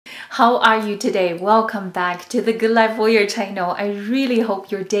How are you today? Welcome back to the Good Life Warrior channel. I really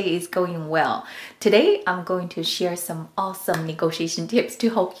hope your day is going well. Today, I'm going to share some awesome negotiation tips to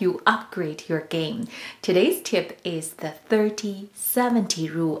help you upgrade your game. Today's tip is the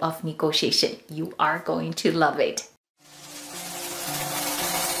 30-70 rule of negotiation. You are going to love it.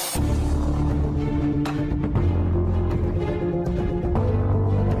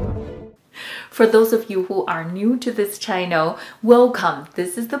 For those of you who are new to this channel, welcome.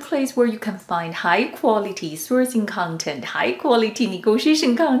 This is the place where you can find high quality sourcing content, high quality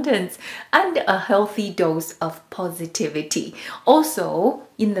negotiation contents, and a healthy dose of positivity. Also,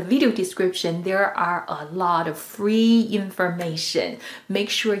 in the video description, there are a lot of free information. Make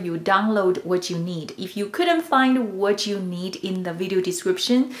sure you download what you need. If you couldn't find what you need in the video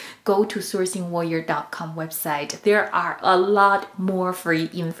description, go to sourcingwarrior.com website. There are a lot more free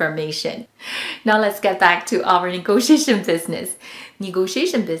information. Now let's get back to our negotiation business.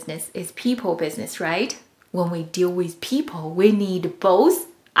 Negotiation business is people business, right? When we deal with people, we need both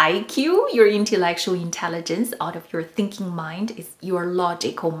IQ, your intellectual intelligence out of your thinking mind, is your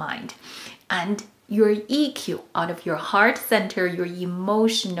logical mind, and your EQ out of your heart center, your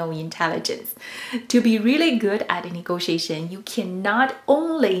emotional intelligence. To be really good at a negotiation, you cannot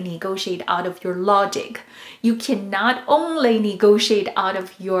only negotiate out of your logic. You cannot only negotiate out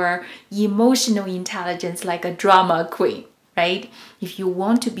of your emotional intelligence like a drama queen. Right? If you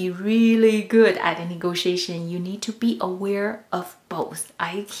want to be really good at a negotiation, you need to be aware of both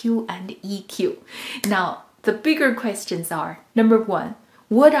IQ and EQ. Now, the bigger questions are, number one,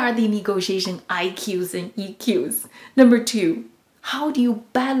 what are the negotiation IQs and EQs? Number two, how do you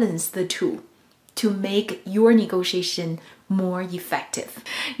balance the two to make your negotiation more effective?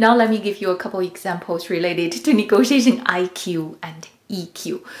 Now, let me give you a couple examples related to negotiation IQ and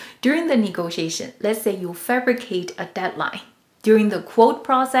EQ. During the negotiation, let's say you fabricate a deadline. During the quote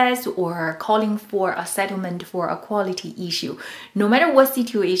process or calling for a settlement for a quality issue, no matter what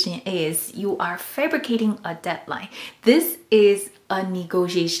situation is, you are fabricating a deadline. This is a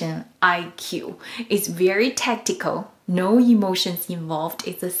negotiation IQ. It's very tactical. No emotions involved.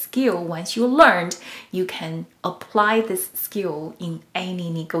 It's a skill. Once you learned, you can apply this skill in any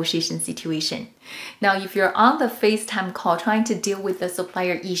negotiation situation. Now, if you're on the FaceTime call trying to deal with a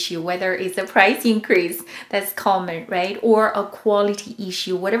supplier issue, whether it's a price increase, that's common, right? Or a quality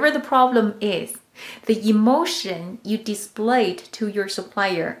issue, whatever the problem is, the emotion you displayed to your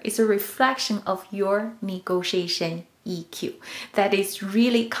supplier is a reflection of your negotiation EQ. That is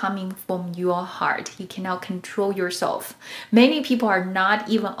really coming from your heart. You cannot control yourself. Many people are not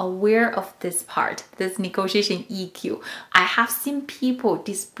even aware of this part, this negotiation EQ. I have seen people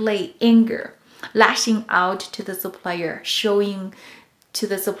display anger, lashing out to the supplier, showing to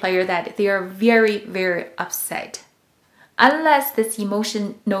the supplier that they are very, very upset. Unless this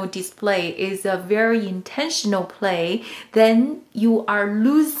emotional display is a very intentional play, then you are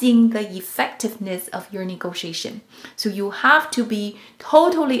losing the effectiveness of your negotiation. So you have to be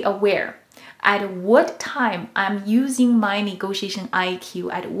totally aware at what time I'm using my negotiation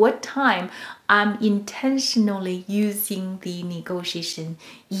IQ, at what time I'm intentionally using the negotiation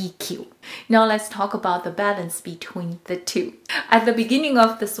EQ. Now let's talk about the balance between the two. At the beginning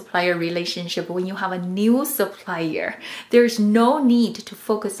of the supplier relationship, when you have a new supplier, there's no need to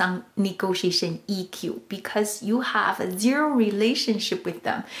focus on negotiation EQ because you have a zero relationship with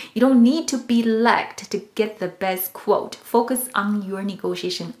them. You don't need to be lagged to get the best quote. Focus on your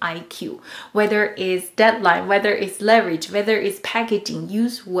negotiation IQ. Whether it's deadline, whether it's leverage, whether it's packaging,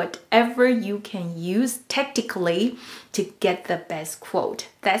 use whatever you can use tactically to get the best quote.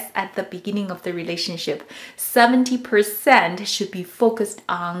 That's at the beginning of the relationship. 70% should be focused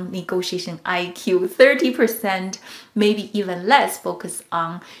on negotiation IQ. 30%, maybe even less, focus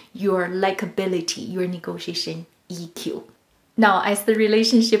on your likability, your negotiation EQ. Now, as the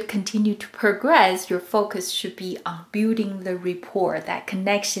relationship continues to progress, your focus should be on building the rapport, that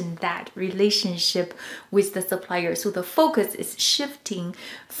connection, that relationship with the supplier. So the focus is shifting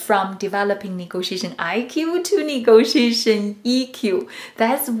from developing negotiation IQ to negotiation EQ.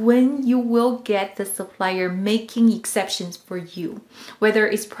 That's when you will get the supplier making exceptions for you, whether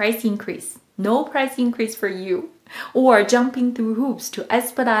it's price increase, no price increase for you, or jumping through hoops to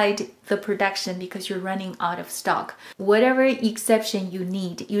expedite the production because you're running out of stock. Whatever exception you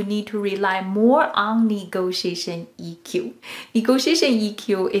need to rely more on negotiation EQ. Negotiation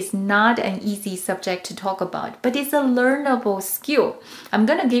EQ is not an easy subject to talk about, but it's a learnable skill. I'm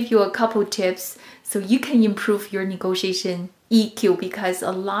gonna give you a couple tips so you can improve your negotiation EQ because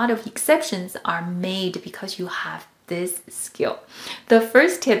a lot of exceptions are made because you have this skill. The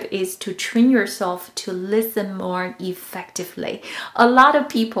first tip is to train yourself to listen more effectively. A lot of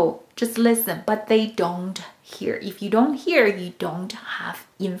people just listen, but they don't hear. If you don't hear, you don't have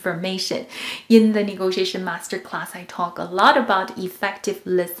information. In the negotiation masterclass, I talk a lot about effective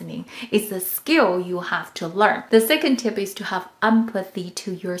listening. It's a skill you have to learn. The second tip is to have empathy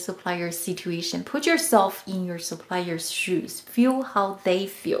to your supplier's situation. Put yourself in your supplier's shoes. Feel how they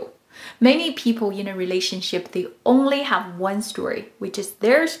feel. Many people in a relationship, they only have one story, which is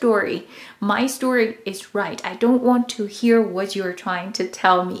their story. My story is right. I don't want to hear what you're trying to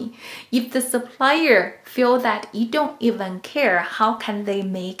tell me. If the supplier feel that you don't even care, how can they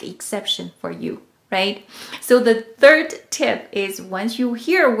make exception for you, right? So the third tip is once you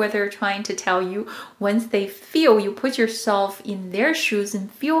hear what they're trying to tell you, once they feel, you put yourself in their shoes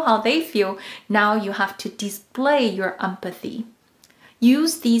and feel how they feel, now you have to display your empathy.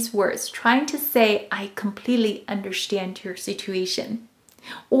 Use these words, trying to say, I completely understand your situation,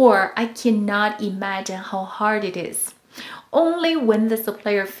 or I cannot imagine how hard it is. Only when the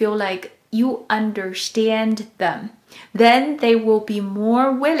supplier feel like you understand them, then they will be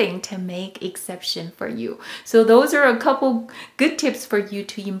more willing to make exception for you. So those are a couple good tips for you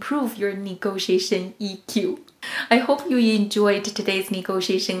to improve your negotiation EQ. I hope you enjoyed today's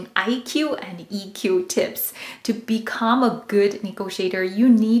negotiation IQ and EQ tips. To become a good negotiator, you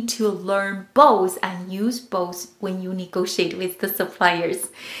need to learn both and use both when you negotiate with the suppliers.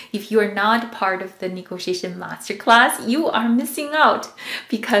 If you are not part of the negotiation masterclass, you are missing out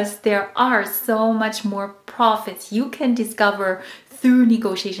because there are so much more profits you can discover through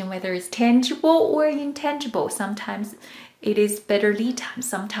negotiation, whether it's tangible or intangible. Sometimes it is better lead time,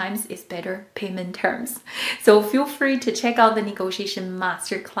 sometimes it's better payment terms. So feel free to check out the negotiation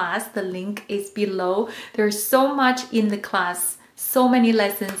masterclass. The link is below. There's so much in the class, so many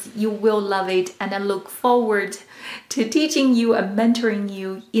lessons. You will love it, and I look forward to teaching you and mentoring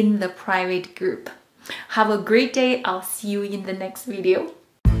you in the private group. Have a great day. I'll see you in the next video.